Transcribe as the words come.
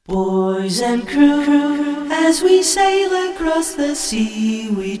Boys and crew, as we sail across the sea,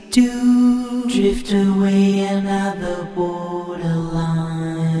 we do drift away another borderline.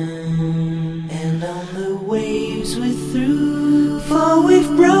 And on the waves we're through, for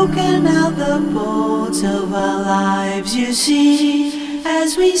we've broken out the bolts of our lives, you see.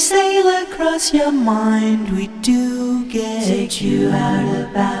 As we sail across your mind, we do get you out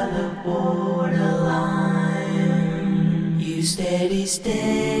about the borderline. You steady,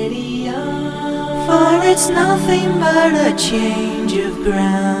 steady on, for it's nothing but a change of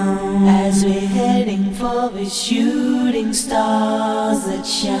ground. As we're heading for the shooting stars that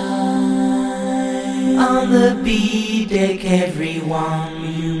shine on the B-deck, everyone,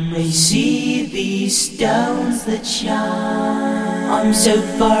 you may see these stones that shine. I'm so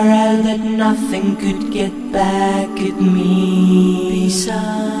far out that nothing could get back at me.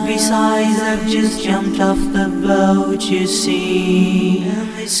 Besides, I've just jumped off the boat, you see.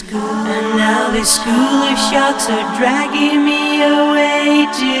 And now this school of sharks are dragging me away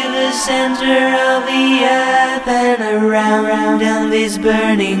to the center of the earth and around, and this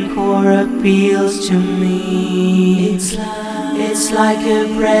burning core appeals to me. It's like a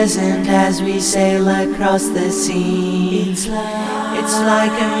present as we sail across the sea. It's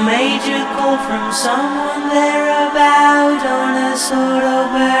like a major call from someone there about on a sort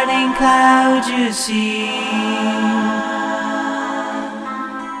of burning cloud, you see.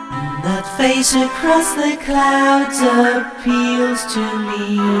 And that face across the clouds appeals to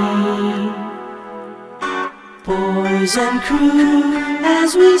me. Boys and crew,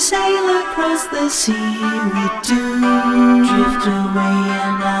 as we sail across the sea, we do drift away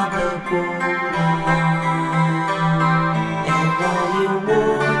another borderline. And all your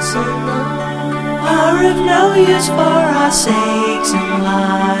words are of no use for our sakes and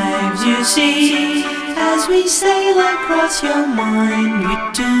lives, you see. As we sail across your mind, we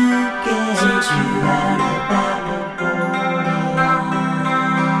do get you out about the borderline.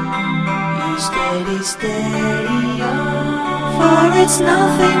 You steady, steady on, for it's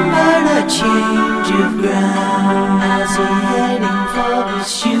nothing but a change of ground. As we're heading for the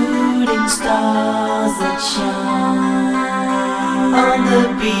shooting stars that shine on the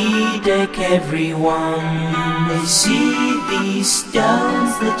B-deck, everyone, you may see these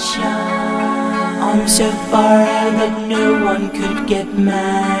stones that shine. I'm so far out that no one could get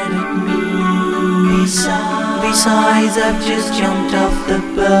mad at me. Besides, I've just jumped off the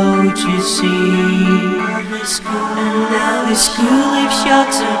boat, you see. And now the school of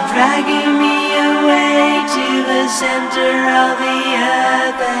sharks are dragging me away to the center of the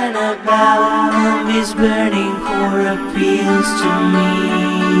earth and about, and this burning core appeals to me.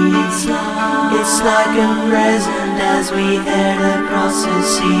 It's like a present as we head across the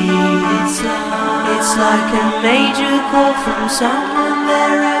sea. It's like a major call from someone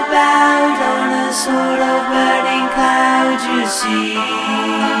there about on a sort of burning cloud, you see.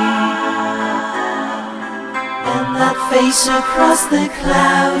 And that face across the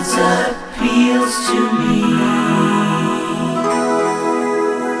clouds appeals to me.